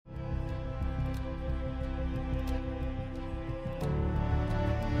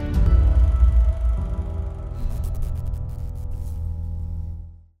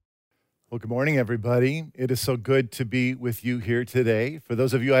Well, good morning, everybody. It is so good to be with you here today. For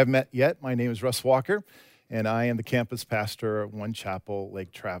those of you I haven't met yet, my name is Russ Walker, and I am the campus pastor at One Chapel,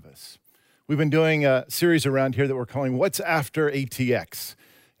 Lake Travis. We've been doing a series around here that we're calling What's After ATX,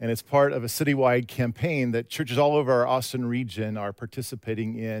 and it's part of a citywide campaign that churches all over our Austin region are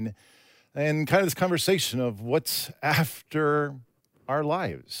participating in, and kind of this conversation of what's after our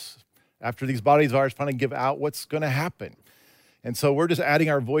lives, after these bodies of ours finally give out, what's going to happen. And so we're just adding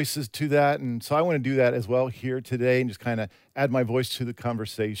our voices to that. And so I want to do that as well here today and just kind of add my voice to the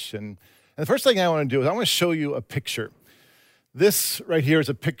conversation. And the first thing I want to do is I want to show you a picture. This right here is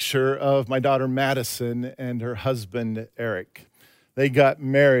a picture of my daughter Madison and her husband Eric. They got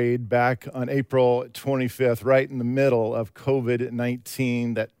married back on April 25th, right in the middle of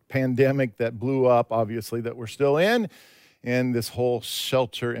COVID-19, that pandemic that blew up, obviously, that we're still in, and this whole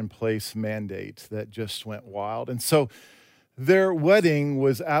shelter-in-place mandate that just went wild. And so their wedding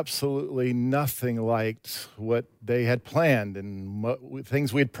was absolutely nothing like what they had planned and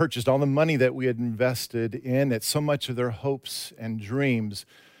things we had purchased, all the money that we had invested in it, so much of their hopes and dreams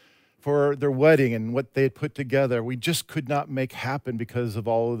for their wedding and what they had put together, we just could not make happen because of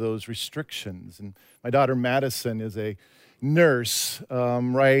all of those restrictions. And my daughter Madison is a nurse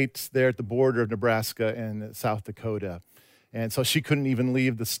right there at the border of Nebraska and South Dakota. And so she couldn't even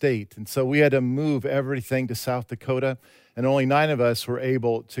leave the state. And so we had to move everything to South Dakota, and only 9 of us were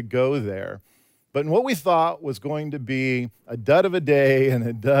able to go there. But in what we thought was going to be a dud of a day and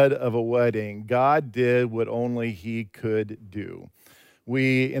a dud of a wedding, God did what only He could do.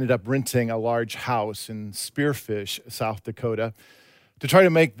 We ended up renting a large house in Spearfish, South Dakota, to try to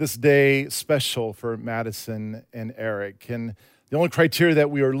make this day special for Madison and Eric. And the only criteria that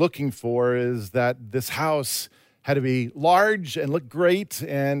we were looking for is that this house had to be large and look great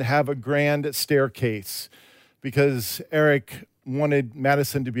and have a grand staircase, because Eric wanted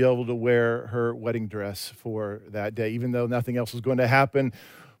Madison to be able to wear her wedding dress for that day. Even though nothing else was going to happen,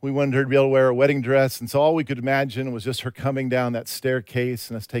 we wanted her to be able to wear a wedding dress. And so all we could imagine was just her coming down that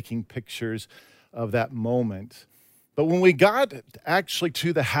staircase and us taking pictures of that moment. But when we got actually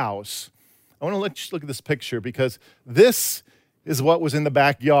to the house, I want to let you look at this picture, because this is what was in the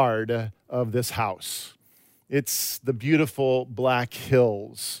backyard of this house. It's the beautiful Black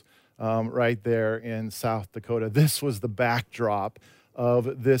Hills right there in South Dakota. This was the backdrop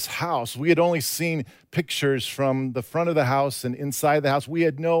of this house. We had only seen pictures from the front of the house and inside the house. We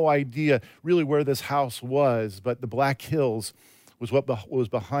had no idea really where this house was, but the Black Hills was what was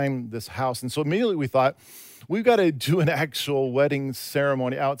behind this house. And so immediately we thought, we've got to do an actual wedding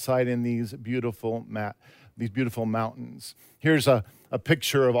ceremony outside in these beautiful mountains. Here's a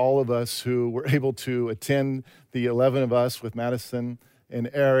picture of all of us who were able to attend, the 11 of us with Madison and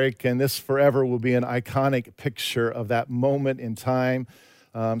Eric, and this forever will be an iconic picture of that moment in time,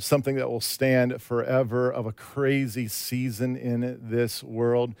 something that will stand forever of a crazy season in this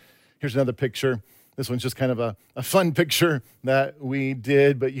world. Here's another picture. This one's just kind of a fun picture that we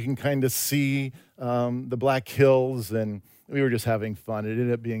did, but you can kind of see the Black Hills, and we were just having fun. It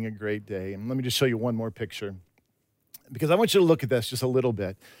ended up being a great day. And let me just show you one more picture, because I want you to look at this just a little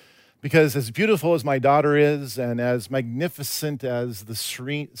bit. Because as beautiful as my daughter is, and as magnificent as the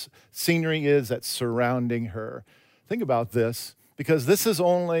scenery is that's surrounding her, think about this, because this is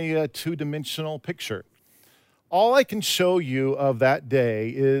only a 2-dimensional picture. All I can show you of that day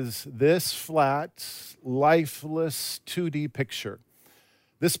is this flat, lifeless 2D picture.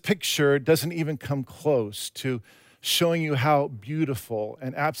 This picture doesn't even come close to showing you how beautiful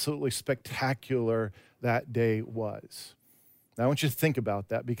and absolutely spectacular that day was. Now, I want you to think about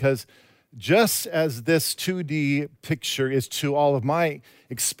that, because just as this 2D picture is to all of my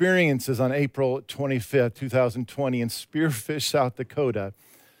experiences on April 25th, 2020 in Spearfish, South Dakota,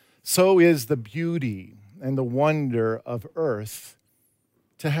 so is the beauty and the wonder of earth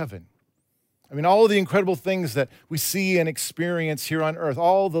to heaven. I mean, all of the incredible things that we see and experience here on earth,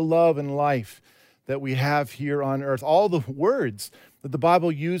 all the love and life that we have here on earth, all the words that the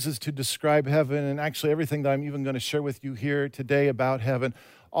Bible uses to describe heaven, and actually everything that I'm even going to share with you here today about heaven,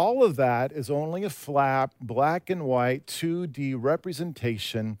 all of that is only a flat, black and white, 2D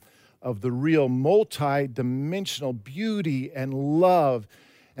representation of the real multi-dimensional beauty and love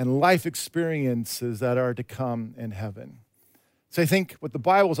and life experiences that are to come in heaven. So I think what the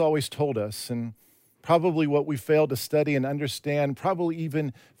Bible's always told us, and probably what we failed to study and understand, probably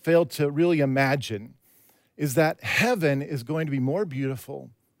even failed to really imagine, is that heaven is going to be more beautiful,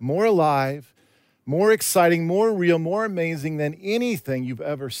 more alive, more exciting, more real, more amazing than anything you've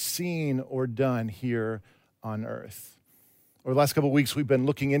ever seen or done here on earth. Over the last couple of weeks, we've been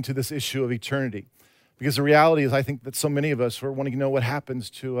looking into this issue of eternity. Because the reality is, I think that so many of us are wanting to know what happens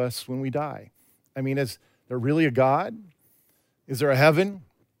to us when we die. I mean, is there really a God? Is there a heaven?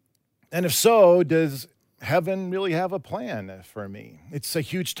 And if so, does heaven really have a plan for me? It's a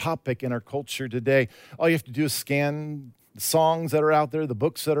huge topic in our culture today. All you have to do is scan the songs that are out there, the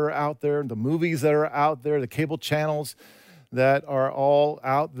books that are out there, the movies that are out there, the cable channels that are all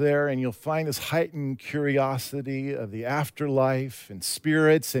out there, and you'll find this heightened curiosity of the afterlife and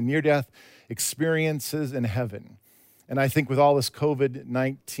spirits and near-death experiences in heaven. And I think with all this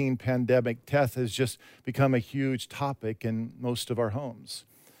COVID-19 pandemic, death has just become a huge topic in most of our homes.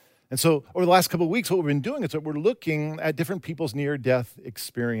 And so over the last couple of weeks, what we've been doing is that we're looking at different people's near-death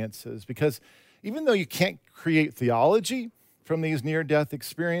experiences, because even though you can't create theology from these near-death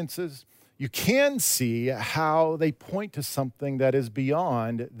experiences, you can see how they point to something that is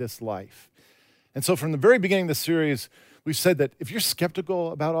beyond this life. And so from the very beginning of the series, we've said that if you're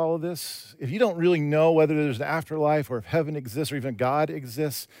skeptical about all of this, if you don't really know whether there's an afterlife or if heaven exists or even God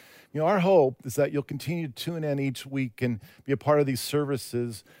exists, our hope is that you'll continue to tune in each week and be a part of these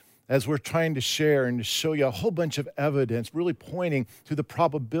services as we're trying to share and to show you a whole bunch of evidence really pointing to the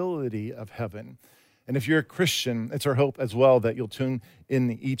probability of heaven. And if you're a Christian, it's our hope as well that you'll tune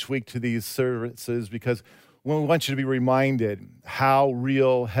in each week to these services, because we want you to be reminded how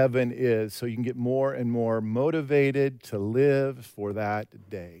real heaven is so you can get more and more motivated to live for that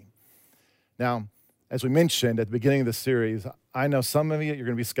day. Now, as we mentioned at the beginning of the series, I know some of you, you're going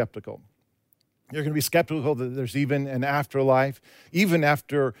to be skeptical. You're going to be skeptical that there's even an afterlife, even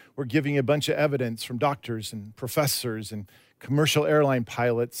after we're giving you a bunch of evidence from doctors and professors and commercial airline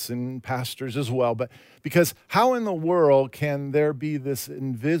pilots and pastors as well. But because how in the world can there be this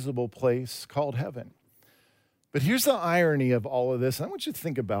invisible place called heaven? But here's the irony of all of this, and I want you to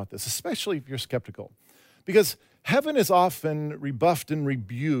think about this, especially if you're skeptical. Because heaven is often rebuffed and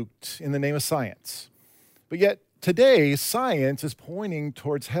rebuked in the name of science. But yet, today, science is pointing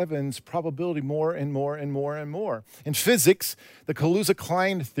towards heaven's probability more and more and more and more. In physics, the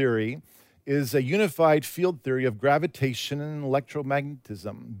Kaluza-Klein theory is a unified field theory of gravitation and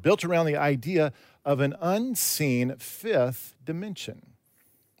electromagnetism built around the idea of an unseen fifth dimension.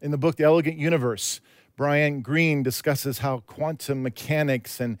 In the book, The Elegant Universe, Brian Greene discusses how quantum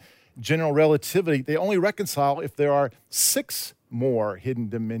mechanics and general relativity, they only reconcile if there are 6 more hidden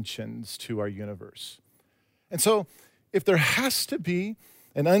dimensions to our universe. And so if there has to be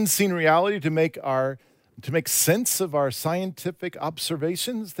an unseen reality to make sense of our scientific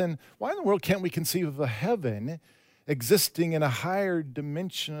observations, then why in the world can't we conceive of a heaven existing in a higher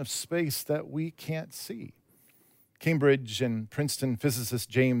dimension of space that we can't see? Cambridge and Princeton physicist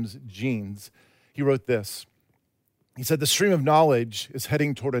James Jeans, he wrote this. He said, "The stream of knowledge is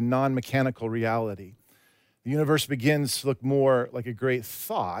heading toward a non-mechanical reality. The universe begins to look more like a great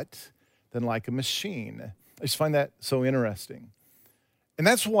thought than like a machine." I just find that so interesting. And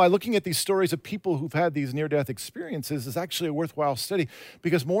that's why looking at these stories of people who've had these near-death experiences is actually a worthwhile study,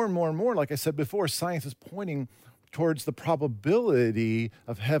 because more and more and more, like I said before, science is pointing towards the probability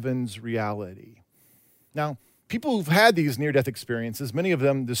of heaven's reality. Now, people who've had these near-death experiences, many of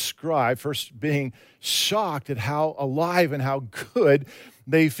them describe first being shocked at how alive and how good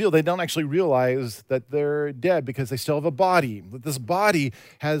they feel. They don't actually realize that they're dead because they still have a body. That this body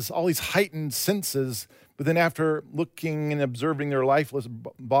has all these heightened senses. But then after looking and observing their lifeless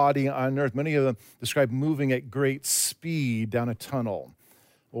body on earth, many of them describe moving at great speed down a tunnel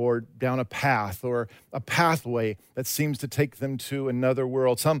or down a path or a pathway that seems to take them to another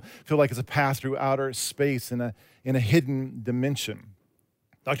world. Some feel like it's a path through outer space in a hidden dimension.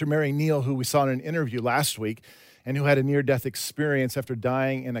 Dr. Mary Neal, who we saw in an interview last week and who had a near-death experience after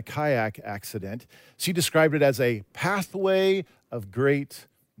dying in a kayak accident, she described it as a pathway of great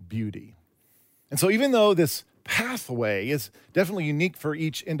beauty. And so even though this pathway is definitely unique for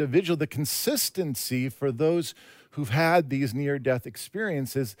each individual, the consistency for those who've had these near-death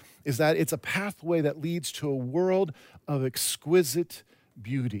experiences is that it's a pathway that leads to a world of exquisite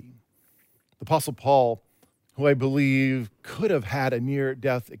beauty. The Apostle Paul, who I believe could have had a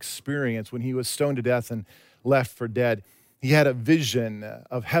near-death experience when he was stoned to death and left for dead, he had a vision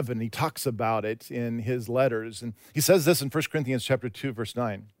of heaven. He talks about it in his letters. And he says this in 1 Corinthians chapter 2, verse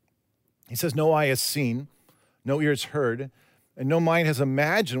 9. He says, "No eye has seen, no ear has heard, and no mind has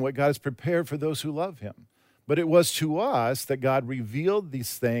imagined what God has prepared for those who love him. But it was to us that God revealed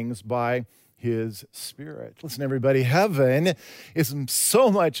these things by his Spirit." Listen, everybody, heaven is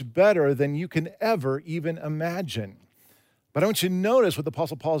so much better than you can ever even imagine. But I want you to notice what the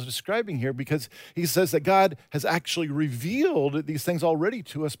Apostle Paul is describing here, because he says that God has actually revealed these things already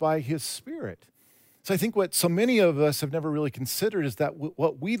to us by his Spirit. So I think what so many of us have never really considered is that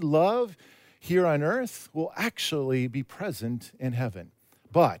what we love here on earth will actually be present in heaven,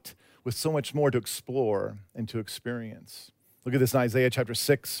 but with so much more to explore and to experience. Look at this in Isaiah chapter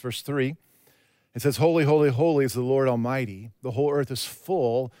 6, verse 3. It says, "Holy, holy, holy is the Lord Almighty. The whole earth is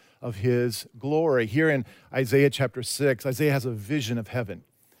full of his glory." Here in Isaiah chapter 6, Isaiah has a vision of heaven.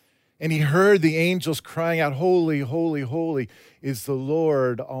 And he heard the angels crying out, "Holy, holy, holy is the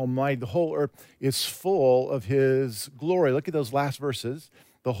Lord Almighty. The whole earth is full of his glory." Look at those last verses.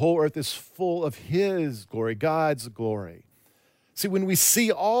 The whole earth is full of his glory, God's glory. See, when we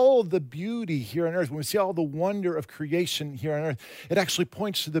see all the beauty here on earth, when we see all the wonder of creation here on earth, it actually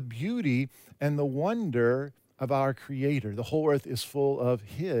points to the beauty and the wonder of our Creator. The whole earth is full of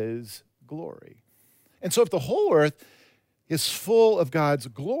his glory. And so if the whole earth is full of God's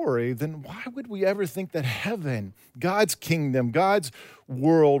glory, then why would we ever think that heaven, God's kingdom, God's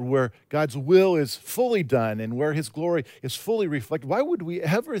world where God's will is fully done and where his glory is fully reflected, why would we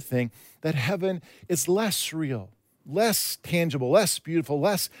ever think that heaven is less real, less tangible, less beautiful,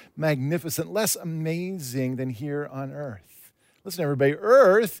 less magnificent, less amazing than here on earth? Listen, everybody,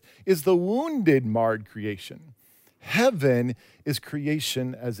 earth is the wounded, marred creation. Heaven is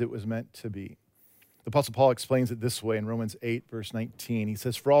creation as it was meant to be. The Apostle Paul explains it this way in Romans 8, verse 19. He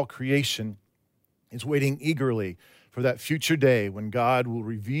says, "For all creation is waiting eagerly for that future day when God will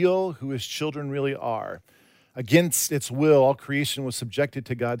reveal who his children really are. Against its will, all creation was subjected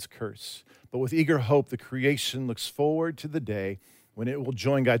to God's curse. But with eager hope, the creation looks forward to the day when it will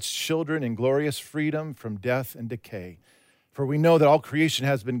join God's children in glorious freedom from death and decay. For we know that all creation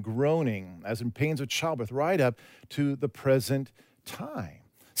has been groaning, as in pains of childbirth, right up to the present time."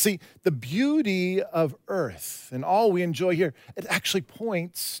 See, the beauty of earth and all we enjoy here, it actually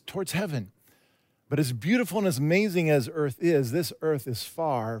points towards heaven. But as beautiful and as amazing as earth is, this earth is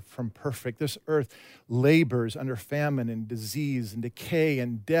far from perfect. This earth labors under famine and disease and decay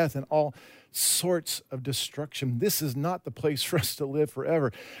and death and all sorts of destruction. This is not the place for us to live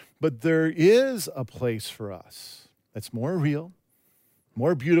forever. But there is a place for us that's more real,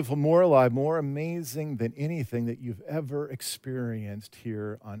 more beautiful, more alive, more amazing than anything that you've ever experienced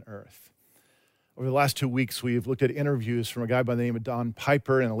here on earth. Over the last 2 weeks, we've looked at interviews from a guy by the name of Don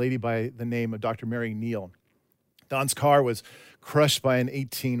Piper and a lady by the name of Dr. Mary Neal. Don's car was crushed by an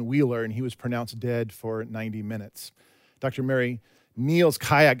 18-wheeler, and he was pronounced dead for 90 minutes. Dr. Mary Neal's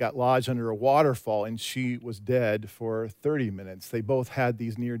kayak got lodged under a waterfall, and she was dead for 30 minutes. They both had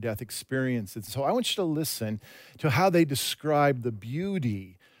these near-death experiences. So I want you to listen to how they describe the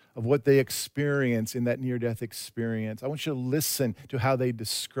beauty of what they experience in that near-death experience. I want you to listen to how they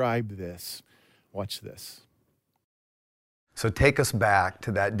describe this. Watch this. So take us back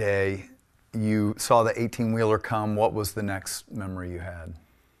to that day. You saw the 18-wheeler come. What was the next memory you had?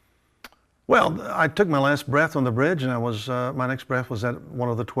 Well, I took my last breath on the bridge, and my next breath was at one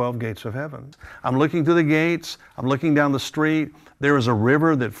of the 12 gates of heaven. I'm looking through the gates. I'm looking down the street. There is a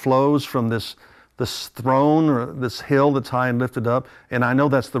river that flows from this throne, or this hill that's high and lifted up, and I know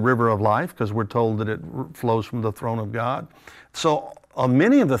that's the river of life because we're told that it flows from the throne of God. So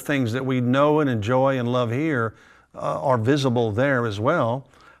many of the things that we know and enjoy and love here are visible there as well.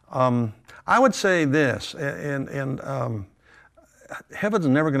 I would say this, heaven's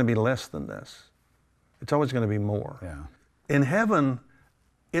never going to be less than this. It's always going to be more. Yeah. In heaven,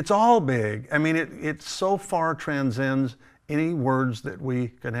 it's all big. I mean, it so far transcends any words that we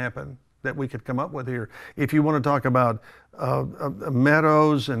could come up with here. If you want to talk about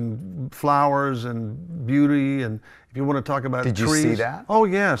meadows and flowers and beauty, and if you want to talk about trees. Did you see that? Oh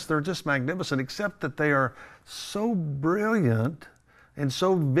yes, they're just magnificent, except that they are so brilliant and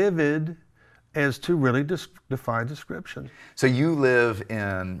so vivid as to really defy description. So you live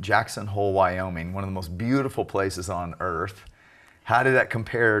in Jackson Hole, Wyoming, one of the most beautiful places on earth. How did that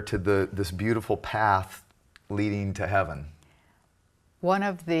compare to this beautiful path leading to heaven? One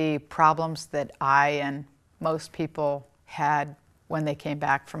of the problems that I and most people had when they came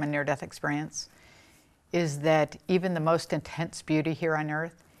back from a near-death experience is that even the most intense beauty here on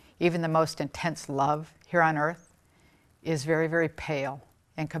earth, even the most intense love here on earth, is very, very pale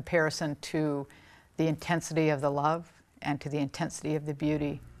in comparison to the intensity of the love and to the intensity of the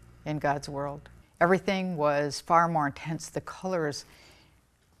beauty in God's world. Everything was far more intense. The colors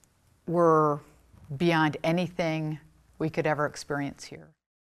were beyond anything we could ever experience here.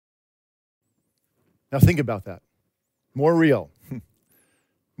 Now think about that. More real,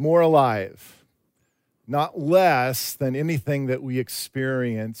 more alive, not less than anything that we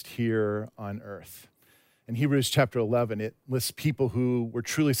experienced here on earth. In Hebrews chapter 11, it lists people who were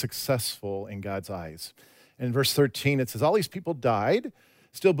truly successful in God's eyes. And in verse 13, it says, all these people died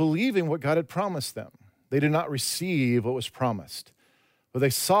still believing what God had promised them. They did not receive what was promised, but they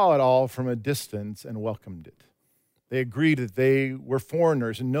saw it all from a distance and welcomed it. They agreed that they were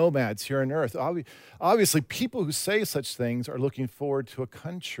foreigners and nomads here on earth. Obviously, people who say such things are looking forward to a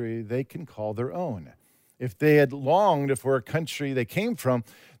country they can call their own. If they had longed for a country they came from,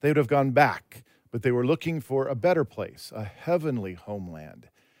 they would have gone back, but they were looking for a better place, a heavenly homeland.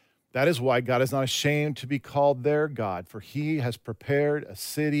 That is why God is not ashamed to be called their God, for he has prepared a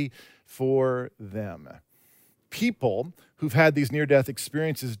city for them. People who've had these near-death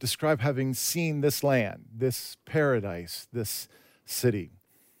experiences describe having seen this land, this paradise, this city.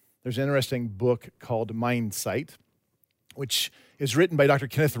 There's an interesting book called Mindsight, which is written by Dr.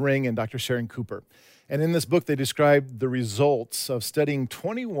 Kenneth Ring and Dr. Sharon Cooper. And in this book, they describe the results of studying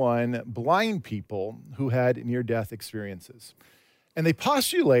 21 blind people who had near-death experiences. And they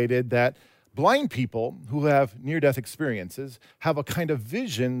postulated that blind people who have near-death experiences have a kind of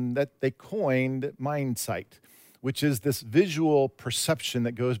vision that they coined mindsight, which is this visual perception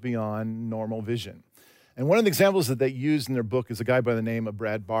that goes beyond normal vision. And one of the examples that they used in their book is a guy by the name of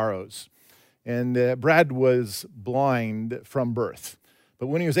Brad Barrows. And Brad was blind from birth. But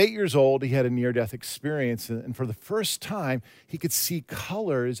when he was 8 years old, he had a near-death experience. And for the first time, he could see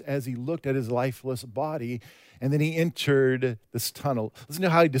colors as he looked at his lifeless body. And then he entered this tunnel. Listen to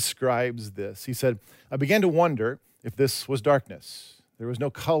how he describes this. He said, I began to wonder if this was darkness. There was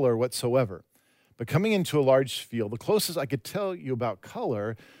no color whatsoever. But coming into a large field, the closest I could tell you about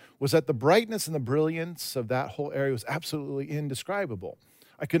color was that the brightness and the brilliance of that whole area was absolutely indescribable.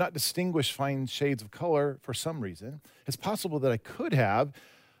 I could not distinguish fine shades of color for some reason. It's possible that I could have,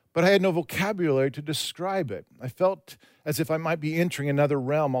 but I had no vocabulary to describe it. I felt as if I might be entering another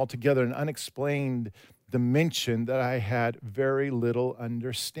realm altogether, an unexplained dimension that I had very little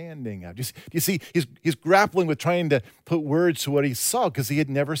understanding of. You see, he's grappling with trying to put words to what he saw because he had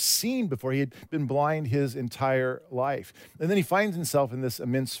never seen before. He had been blind his entire life. And then he finds himself in this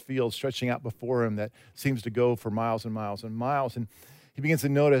immense field stretching out before him that seems to go for miles and miles and miles. And he begins to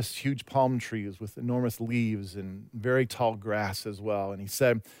notice huge palm trees with enormous leaves and very tall grass as well. And he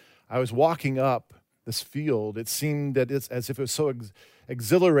said, I was walking up this field. It seemed that it's as if it was so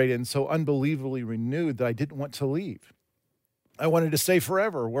exhilarated and so unbelievably renewed that I didn't want to leave. I wanted to stay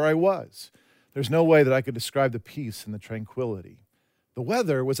forever where I was. There's no way that I could describe the peace and the tranquility. The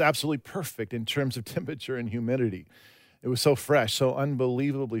weather was absolutely perfect in terms of temperature and humidity. It was so fresh, so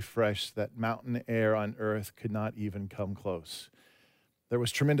unbelievably fresh that mountain air on earth could not even come close. There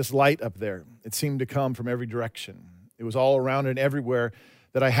was tremendous light up there. It seemed to come from every direction. It was all around and everywhere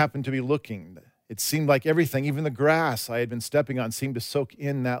that I happened to be looking. It seemed like everything, even the grass I had been stepping on, seemed to soak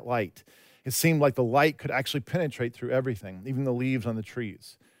in that light. It seemed like the light could actually penetrate through everything, even the leaves on the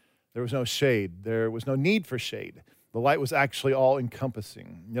trees. There was no shade. There was no need for shade. The light was actually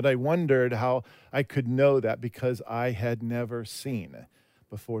all-encompassing. Yet I wondered how I could know that because I had never seen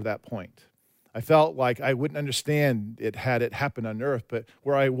before that point. I felt like I wouldn't understand it had it happened on earth, but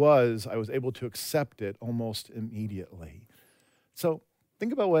where I was able to accept it almost immediately. So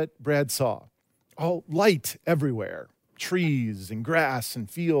think about what Brad saw. All light everywhere, trees and grass and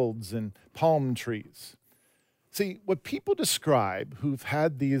fields and palm trees. See, what people describe who've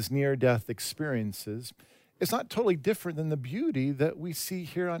had these near-death experiences is not totally different than the beauty that we see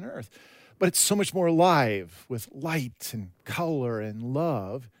here on earth, but it's so much more alive with light and color and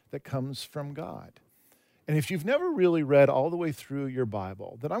love that comes from God. And if you've never really read all the way through your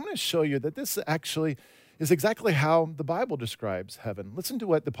Bible, then I'm going to show you that this actually is exactly how the Bible describes heaven. Listen to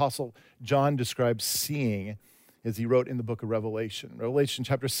what the Apostle John describes seeing as he wrote in the book of Revelation. Revelation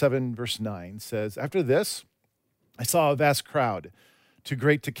chapter 7, verse 9 says, After this, I saw a vast crowd, too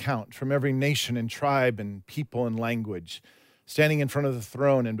great to count, from every nation and tribe and people and language, standing in front of the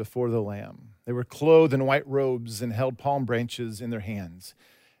throne and before the Lamb. They were clothed in white robes and held palm branches in their hands.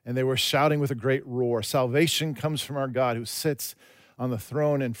 And they were shouting with a great roar, Salvation comes from our God who sits on the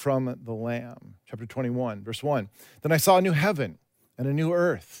throne and from the Lamb. Chapter 21, verse 1. Then I saw a new heaven and a new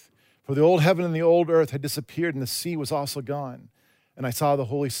earth. For the old heaven and the old earth had disappeared, and the sea was also gone. And I saw the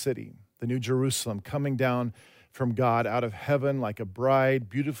holy city, the new Jerusalem, coming down from God out of heaven like a bride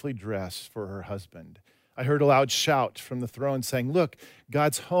beautifully dressed for her husband. I heard a loud shout from the throne saying, Look,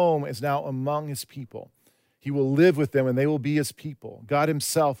 God's home is now among his people. He will live with them, and they will be his people. God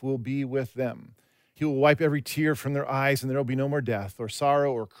himself will be with them. He will wipe every tear from their eyes, and there will be no more death or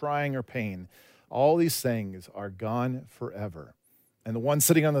sorrow or crying or pain. All these things are gone forever. And the one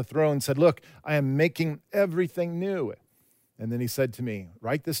sitting on the throne said, Look, I am making everything new. And then he said to me,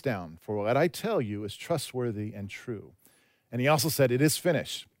 Write this down, for what I tell you is trustworthy and true. And he also said, It is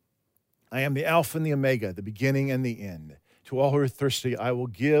finished. I am the Alpha and the Omega, the beginning and the end. To all who are thirsty, I will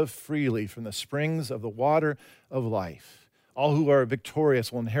give freely from the springs of the water of life. All who are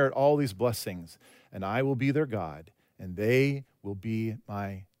victorious will inherit all these blessings, and I will be their God, and they will be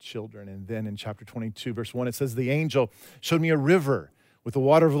my children. And then in chapter 22, verse 1, it says, the angel showed me a river with the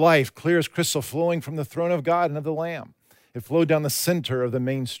water of life, clear as crystal, flowing from the throne of God and of the Lamb. It flowed down the center of the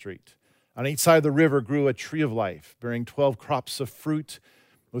main street. On each side of the river grew a tree of life, bearing 12 crops of fruit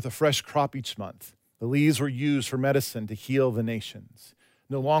with a fresh crop each month. The leaves were used for medicine to heal the nations.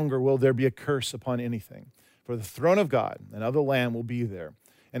 No longer will there be a curse upon anything, for the throne of God and of the Lamb will be there,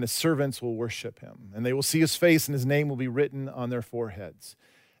 and his servants will worship him. And they will see his face, and his name will be written on their foreheads.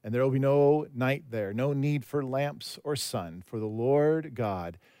 And there will be no night there, no need for lamps or sun, for the Lord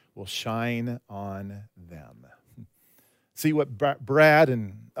God will shine on them. See, what Brad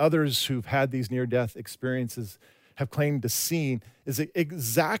and others who've had these near-death experiences have claimed to see is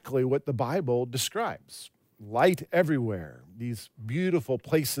exactly what the Bible describes. Light everywhere, these beautiful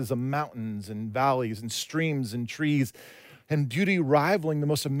places of mountains and valleys and streams and trees, and beauty rivaling the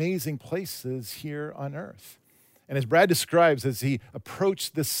most amazing places here on earth. And as Brad describes, as he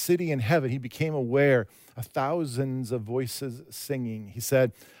approached this city in heaven, he became aware of thousands of voices singing. He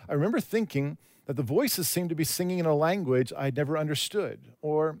said, I remember thinking that the voices seemed to be singing in a language I'd never understood,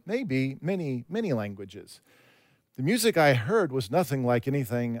 or maybe many, many languages. The music I heard was nothing like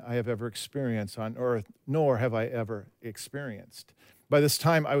anything I have ever experienced on earth, nor have I ever experienced. By this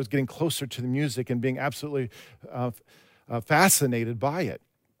time, I was getting closer to the music and being absolutely fascinated by it.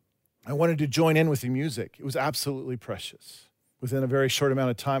 I wanted to join in with the music. It was absolutely precious. Within a very short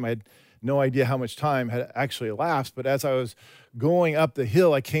amount of time, I had no idea how much time had actually elapsed, but as I was going up the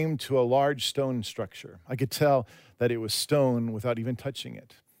hill, I came to a large stone structure. I could tell that it was stone without even touching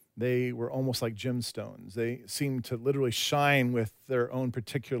it. They were almost like gemstones. They seemed to literally shine with their own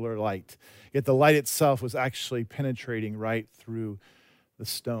particular light. Yet the light itself was actually penetrating right through the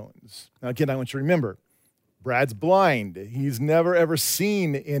stones. Now again, I want you to remember, Brad's blind. He's never ever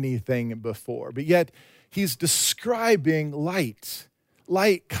seen anything before, but yet he's describing light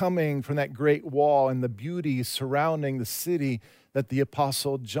coming from that great wall and the beauty surrounding the city that the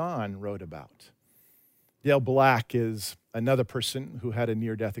Apostle John wrote about. Dale Black is another person who had a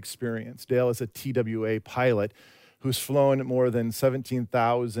near-death experience. Dale is a TWA pilot who's flown more than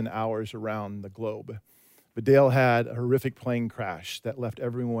 17,000 hours around the globe. But Dale had a horrific plane crash that left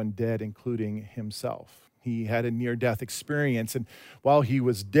everyone dead, including himself. He had a near-death experience, and while he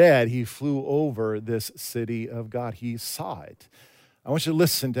was dead, he flew over this city of God. He saw it. I want you to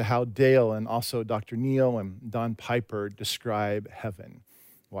listen to how Dale and also Dr. Neil and Don Piper describe heaven.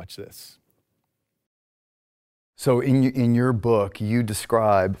 Watch this. So in your book, you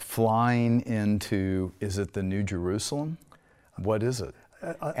describe flying into, is it the New Jerusalem? What is it?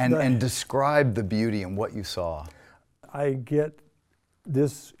 And describe the beauty and what you saw. I get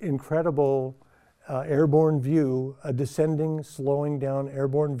this incredible airborne view, a descending, slowing down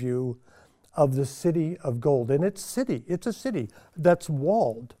airborne view of the city of gold. And it's a city that's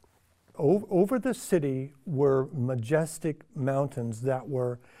walled. Over the city were majestic mountains that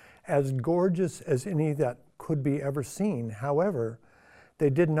were as gorgeous as any that could be ever seen. However, they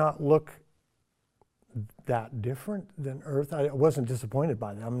did not look that different than Earth. I wasn't disappointed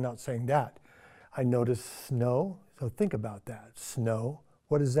by that. I'm not saying that. I noticed snow. So think about that. Snow.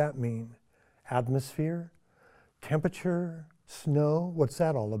 What does that mean? Atmosphere, temperature, snow. What's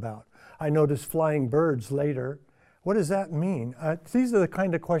that all about? I noticed flying birds later. What does that mean? These are the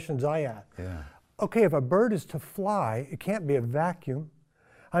kind of questions I ask. Yeah. Okay, if a bird is to fly, it can't be a vacuum.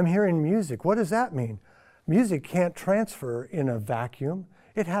 I'm hearing music. What does that mean? Music can't transfer in a vacuum.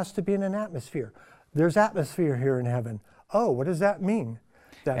 It has to be in an atmosphere. There's atmosphere here in heaven. Oh, what does that mean?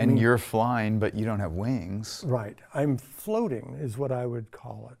 And you're flying, but you don't have wings. Right. I'm floating is what I would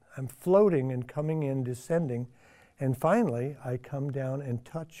call it. I'm floating and coming in, descending. And finally, I come down and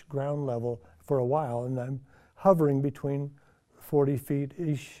touch ground level for a while, and I'm hovering between 40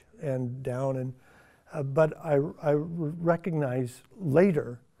 feet-ish and down. And but I recognize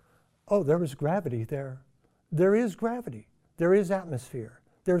later, oh, there was gravity there. There is gravity. There is atmosphere.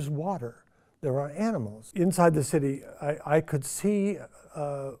 There's water. There are animals. Inside the city, I could see,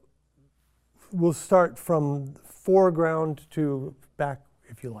 we'll start from foreground to back,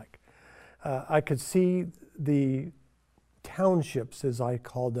 if you like. I could see the townships, as I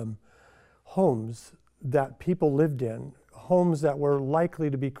call them, homes that people lived in, homes that were likely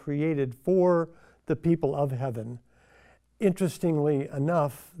to be created for the people of heaven. Interestingly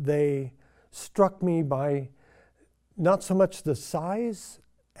enough, they struck me by not so much the size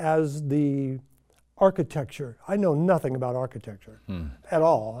as the architecture. I know nothing about architecture at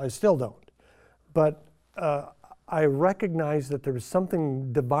all. I still don't. But I recognize that there was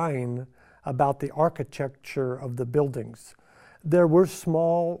something divine about the architecture of the buildings. There were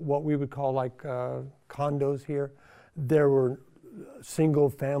small, what we would call like condos here. There were single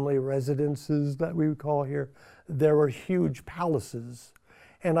family residences that we would call here. There were huge palaces.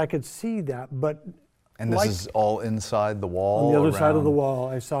 And I could see that, but And this is all inside the wall? on the other side of the around- wall,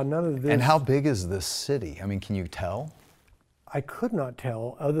 I saw none of this. And how big is this city? I mean, can you tell? I could not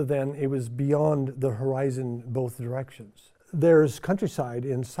tell other than it was beyond the horizon both directions. There's countryside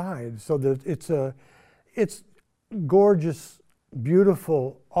inside, so that it's gorgeous,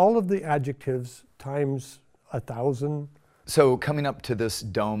 beautiful, all of the adjectives times 1,000. So coming up to this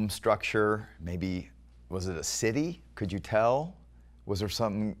dome structure, maybe, was it a city? Could you tell? Was there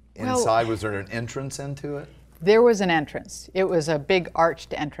something Well- inside? Was there an entrance into it? There was an entrance. It was a big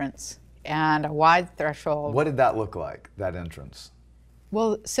arched entrance and a wide threshold. What did that look like, that entrance?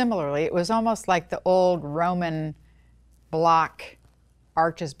 Well, similarly, it was almost like the old Roman block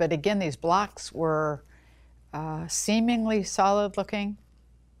arches, but again, these blocks were seemingly solid looking,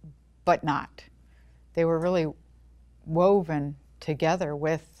 but not. They were really woven together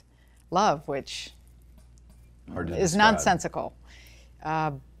with love, which Hard to is describe. nonsensical.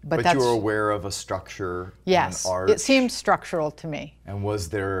 But But that's, you were aware of a structure, yes, an arch. it seemed structural to me. And was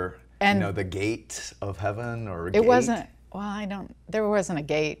there, And- the gate of heaven or a It gate? wasn't, there wasn't a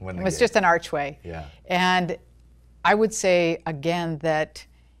gate. Wasn't It a was gate. just an archway. Yeah. And I would say again that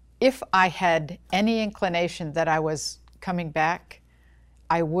if I had any inclination that I was coming back,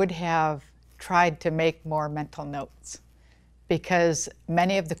 I would have tried to make more mental notes, because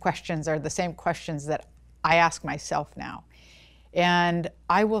many of the questions are the same questions that I ask myself now. And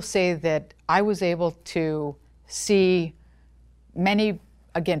I will say that I was able to see many,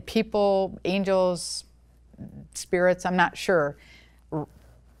 again, people, angels, spirits, I'm not sure,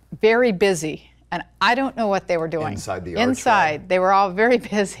 very busy. And I don't know what they were doing. Inside the archway? Inside. They were all very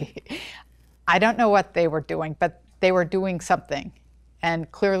busy. I don't know what they were doing, but they were doing something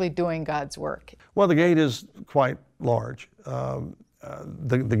and clearly doing God's work. Well, the gate is quite large.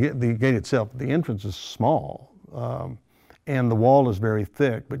 The gate itself, the entrance is small, and the wall is very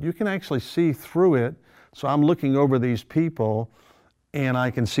thick, but you can actually see through it. So I'm looking over these people, and I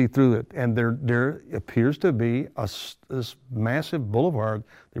can see through it. And there appears to be this massive boulevard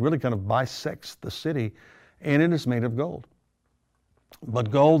that really kind of bisects the city, and it is made of gold. But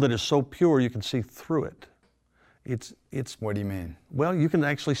gold that is so pure you can see through it. It's What do you mean? well, you can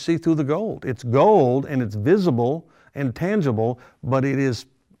actually see through the gold. It's gold and it's visible and tangible, but it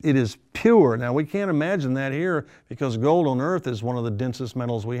is pure. Now, we can't imagine that here because gold on earth is one of the densest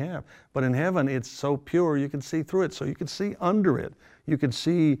metals we have. But in heaven, it's so pure you can see through it. So you can see under it. You can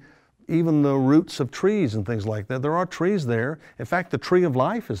see even the roots of trees and things like that. There are trees there. In fact, the tree of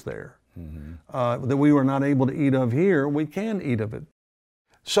life is there that we were not able to eat of here. We can eat of it.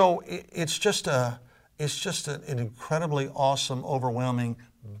 So it's just an incredibly awesome, overwhelming,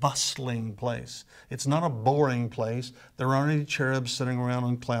 bustling place. It's not a boring place. There aren't any cherubs sitting around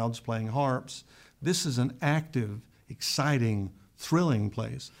on clouds playing harps. This is an active, exciting, thrilling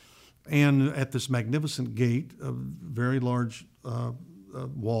place. And at this magnificent gate, a very large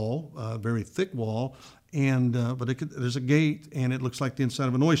wall, very thick wall, and there's a gate, and it looks like the inside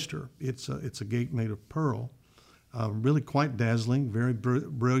of an oyster. It's a gate made of pearl. Really quite dazzling, very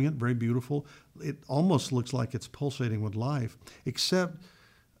brilliant, very beautiful. It almost looks like it's pulsating with life, except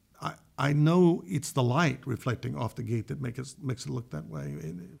I know it's the light reflecting off the gate that makes it look that way.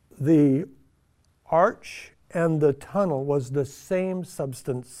 The arch and the tunnel was the same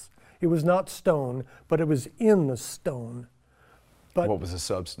substance. It was not stone, but it was in the stone. But What was the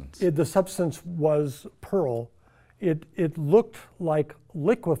substance? the substance was pearl. It looked like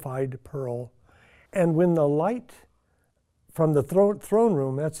liquefied pearl. And when the light from the throne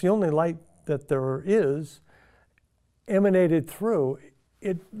room, that's the only light that there is, emanated through,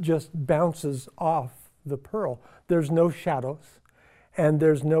 it just bounces off the pearl. There's no shadows, and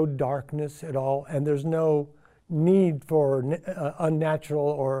there's no darkness at all, and there's no need for unnatural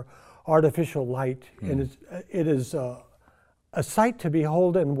or artificial light. And it is a sight to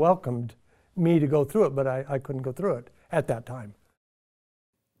behold, and welcomed me to go through it, but I couldn't go through it at that time.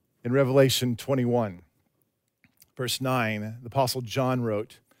 In Revelation 21, verse 9, the Apostle John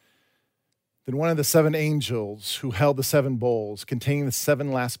wrote, "Then one of the seven angels who held the seven bowls containing the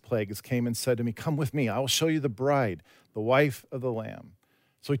seven last plagues came and said to me, 'Come with me, I will show you the bride, the wife of the Lamb.'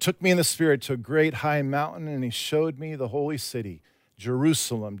 So he took me in the Spirit to a great high mountain, and he showed me the holy city,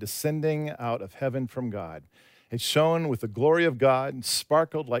 Jerusalem, descending out of heaven from God. It shone with the glory of God and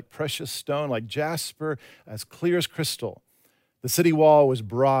sparkled like precious stone, like jasper, as clear as crystal. The city wall was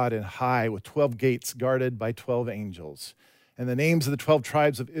broad and high, with 12 gates guarded by 12 angels. and the names of the 12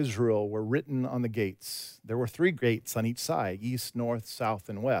 tribes of Israel were written on the gates. There were 3 gates on each side, east, north, south,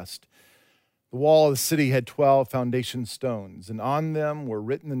 and west. The wall of the city had 12 foundation stones, and on them were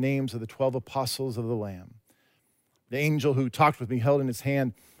written the names of the 12 apostles of the Lamb. The angel who talked with me held in his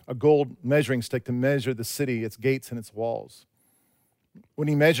hand a gold measuring stick to measure the city, its gates, and its walls. When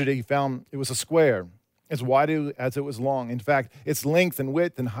he measured it, he found it was a square, as wide as it was long. In fact, its length and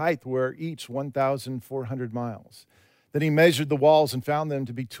width and height were each 1,400 miles. Then he measured the walls and found them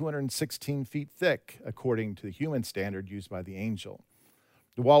to be 216 feet thick, according to the human standard used by the angel.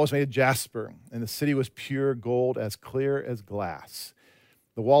 The wall was made of jasper, and the city was pure gold, as clear as glass.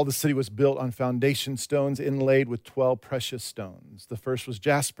 The wall of the city was built on foundation stones inlaid with 12 precious stones. The first was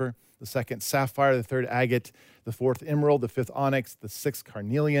jasper, the second sapphire, the third agate, the fourth emerald, the fifth onyx, the sixth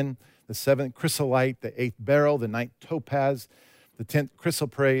carnelian, the seventh chrysolite, the eighth beryl, the ninth topaz, the 10th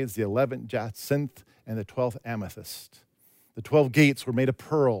chrysoprase, the 11th jacinth, and the 12th amethyst. The 12 gates were made of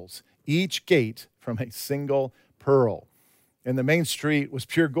pearls, each gate from a single pearl. And the main street was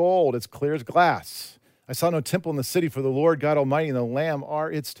pure gold, as clear as glass. I saw no temple in the city, for the Lord God Almighty and the Lamb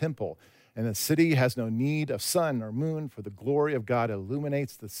are its temple. And the city has no need of sun or moon, for the glory of God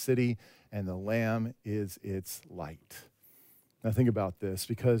illuminates the city, and the Lamb is its light. Now think about this,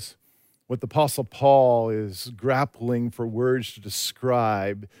 because what the Apostle Paul is grappling for words to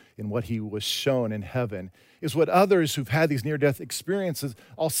describe in what he was shown in heaven is what others who've had these near-death experiences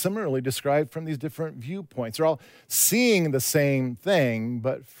all similarly describe from these different viewpoints. They're all seeing the same thing,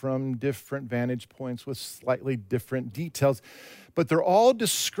 but from different vantage points with slightly different details. But they're all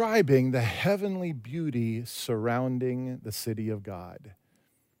describing the heavenly beauty surrounding the city of God.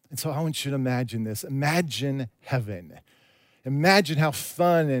 And so I want you to imagine this. Imagine heaven. Imagine how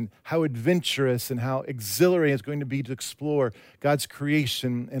fun and how adventurous and how exhilarating it's going to be to explore God's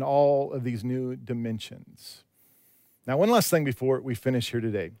creation in all of these new dimensions. Now, one last thing before we finish here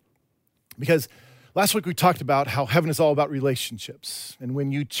today, because last week we talked about how heaven is all about relationships. And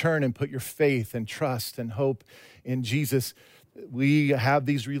when you turn and put your faith and trust and hope in Jesus, we have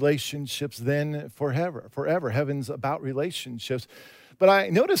these relationships then forever. Heaven's about relationships. But I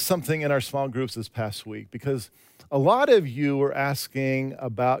noticed something in our small groups this past week, because a lot of you were asking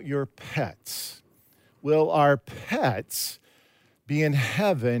about your pets. Will our pets be in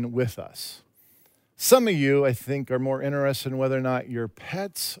heaven with us? Some of you, I think, are more interested in whether or not your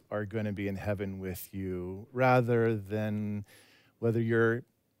pets are going to be in heaven with you, rather than whether your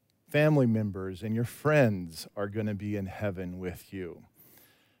family members and your friends are going to be in heaven with you.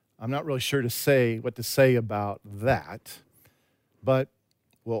 I'm not really sure what to say about that, but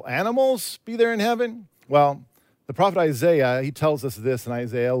will animals be there in heaven? Well, the prophet Isaiah, he tells us this in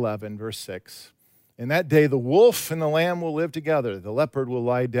Isaiah 11, verse 6. In that day, the wolf and the lamb will live together. The leopard will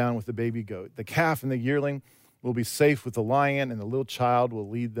lie down with the baby goat. The calf and the yearling will be safe with the lion, and the little child will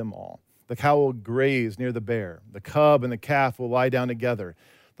lead them all. The cow will graze near the bear. The cub and the calf will lie down together.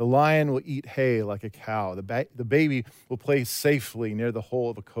 The lion will eat hay like a cow. The baby will play safely near the hole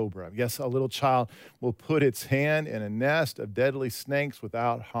of a cobra. Yes, a little child will put its hand in a nest of deadly snakes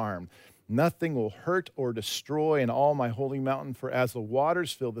without harm. Nothing will hurt or destroy in all my holy mountain, for as the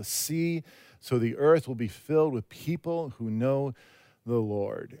waters fill the sea, so the earth will be filled with people who know the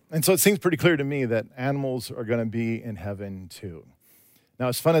Lord. And so it seems pretty clear to me that animals are going to be in heaven too. Now,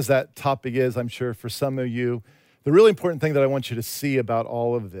 as fun as that topic is, I'm sure for some of you, the really important thing that I want you to see about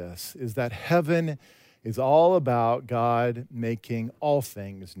all of this is that heaven is all about God making all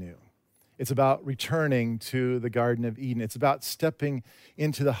things new. It's about returning to the Garden of Eden. It's about stepping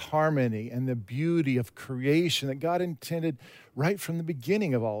into the harmony and the beauty of creation that God intended right from the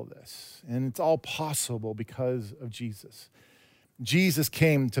beginning of all of this. And it's all possible because of Jesus. Jesus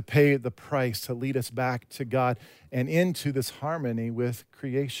came to pay the price to lead us back to God and into this harmony with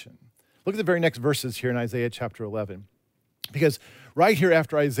creation. Look at the very next verses here in Isaiah chapter 11. Because right here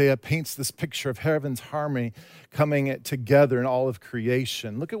after Isaiah paints this picture of heaven's harmony coming together in all of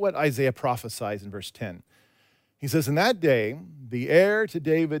creation, look at what Isaiah prophesies in verse 10. He says, in that day, the heir to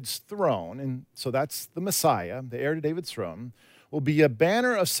David's throne, and so that's the Messiah, the heir to David's throne, will be a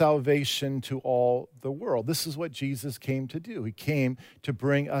banner of salvation to all the world. This is what Jesus came to do. He came to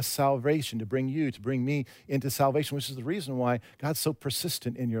bring us salvation, to bring you, to bring me into salvation, which is the reason why God's so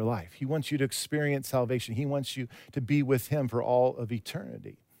persistent in your life. He wants you to experience salvation. He wants you to be with him for all of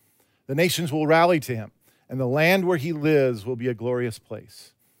eternity. The nations will rally to him, and the land where he lives will be a glorious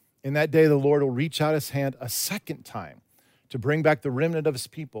place. In that day, the Lord will reach out his hand a second time to bring back the remnant of his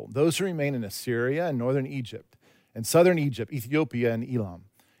people, those who remain in Assyria and northern Egypt, and southern Egypt, Ethiopia and Elam,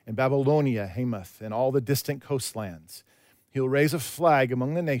 and Babylonia, Hamath, and all the distant coastlands. He'll raise a flag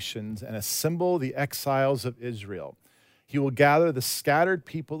among the nations and assemble the exiles of Israel. He will gather the scattered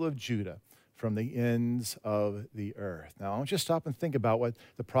people of Judah from the ends of the earth. Now, I want you to stop and think about what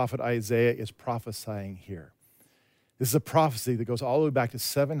the prophet Isaiah is prophesying here. This is a prophecy that goes all the way back to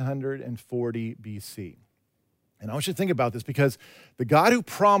 740 BC. And I want you to think about this because the God who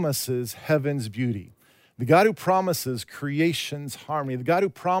promises heaven's beauty, the God who promises creation's harmony, the God who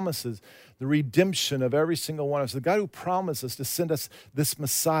promises the redemption of every single one of us, the God who promises to send us this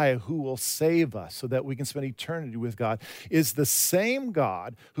Messiah who will save us so that we can spend eternity with God, is the same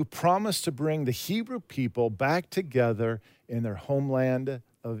God who promised to bring the Hebrew people back together in their homeland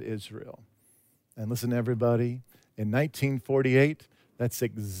of Israel. And listen, everybody, in 1948, that's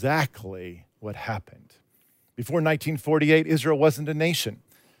exactly what happened. Before 1948, Israel wasn't a nation.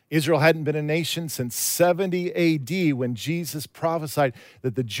 Israel hadn't been a nation since 70 AD when Jesus prophesied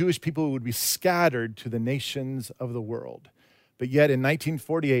that the Jewish people would be scattered to the nations of the world. But yet in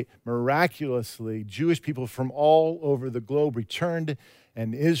 1948, miraculously, Jewish people from all over the globe returned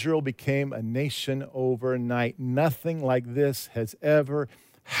and Israel became a nation overnight. Nothing like this has ever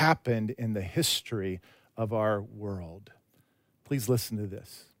happened in the history of our world. Please listen to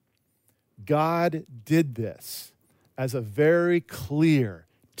this. God did this as a very clear,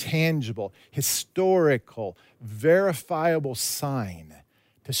 tangible, historical, verifiable sign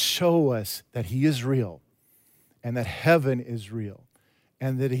to show us that he is real and that heaven is real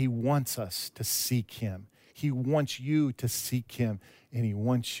and that he wants us to seek him. He wants you to seek him and he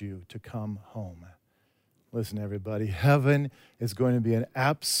wants you to come home. Listen, everybody, heaven is going to be an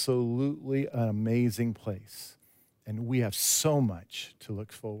absolutely amazing place, and we have so much to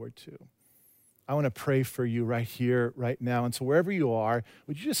look forward to. I want to pray for you right here, right now. And so wherever you are,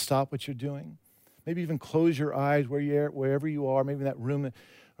 would you just stop what you're doing? Maybe even close your eyes wherever you are, maybe in that room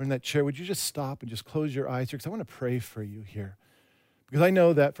or in that chair. Would you just stop and just close your eyes here? Because I want to pray for you here. Because I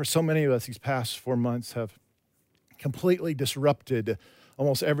know that for so many of us, these past 4 months have completely disrupted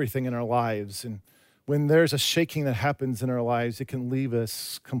almost everything in our lives. And when there's a shaking that happens in our lives, it can leave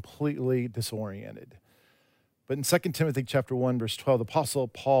us completely disoriented. But in 2 Timothy chapter 1, verse 12, the Apostle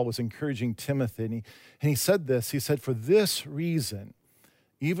Paul was encouraging Timothy, and he said this. He said, "For this reason,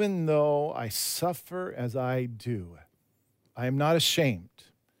 even though I suffer as I do, I am not ashamed,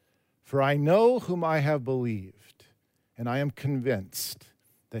 for I know whom I have believed, and I am convinced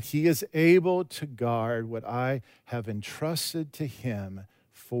that he is able to guard what I have entrusted to him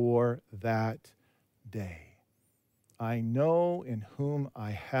for that day. I know in whom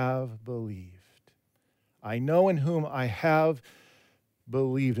I have believed. I know in whom I have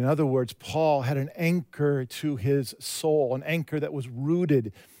believed." In other words, Paul had an anchor to his soul, an anchor that was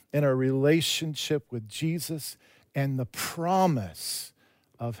rooted in a relationship with Jesus and the promise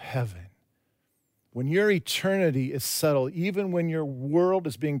of heaven. When your eternity is settled, even when your world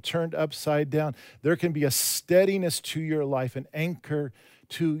is being turned upside down, there can be a steadiness to your life, an anchor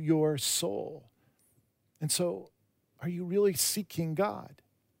to your soul. And so, are you really seeking God?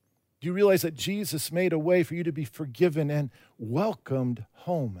 Do you realize that Jesus made a way for you to be forgiven and welcomed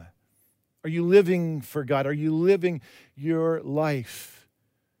home? Are you living for God? Are you living your life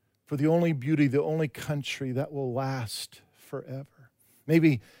for the only beauty, the only country that will last forever?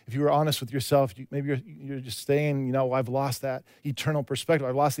 Maybe if you were honest with yourself, maybe you're just saying, I've lost that eternal perspective.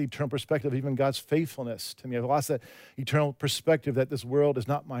 I've lost the eternal perspective of even God's faithfulness to me. I've lost that eternal perspective that this world is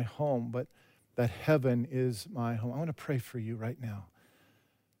not my home, but that heaven is my home. I want to pray for you right now.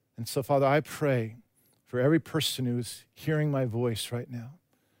 And so, Father, I pray for every person who's hearing my voice right now.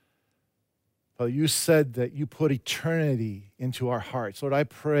 Father, you said that you put eternity into our hearts. Lord, I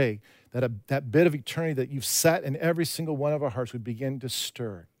pray that that bit of eternity that you've set in every single one of our hearts would begin to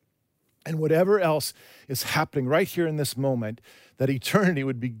stir. And whatever else is happening right here in this moment, that eternity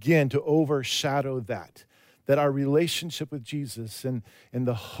would begin to overshadow that our relationship with Jesus and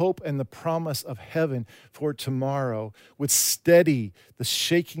the hope and the promise of heaven for tomorrow would steady the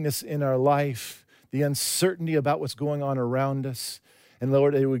shakiness in our life, the uncertainty about what's going on around us. And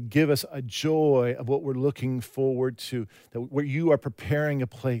Lord, it would give us a joy of what we're looking forward to, that where you are preparing a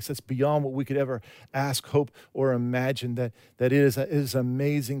place that's beyond what we could ever ask, hope, or imagine, that it is an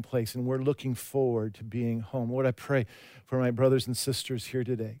amazing place, and we're looking forward to being home. Lord, I pray for my brothers and sisters here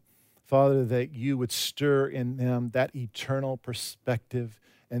today. Father, that you would stir in them that eternal perspective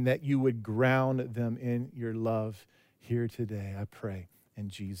and that you would ground them in your love here today. I pray in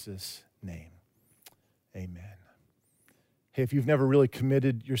Jesus' name. Amen. Hey, if you've never really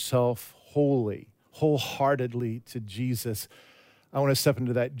committed yourself wholeheartedly to Jesus, I want to step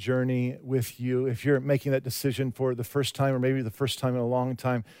into that journey with you. If you're making that decision for the first time or maybe the first time in a long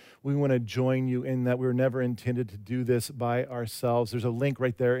time, we want to join you in that. We were never intended to do this by ourselves. There's a link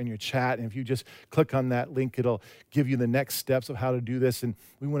right there in your chat, and if you just click on that link, it'll give you the next steps of how to do this, and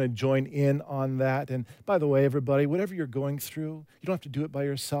we want to join in on that. And by the way, everybody, whatever you're going through, you don't have to do it by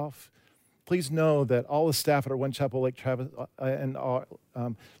yourself. Please know that all the staff at our One Chapel Lake Travis and our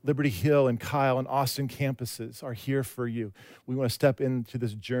Liberty Hill and Kyle and Austin campuses are here for you. We want to step into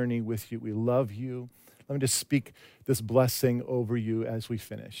this journey with you. We love you. Let me just speak this blessing over you as we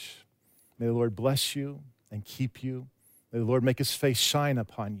finish. May the Lord bless you and keep you. May the Lord make his face shine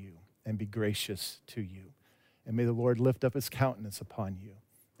upon you and be gracious to you. And may the Lord lift up his countenance upon you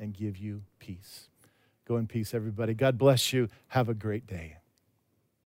and give you peace. Go in peace, everybody. God bless you. Have a great day.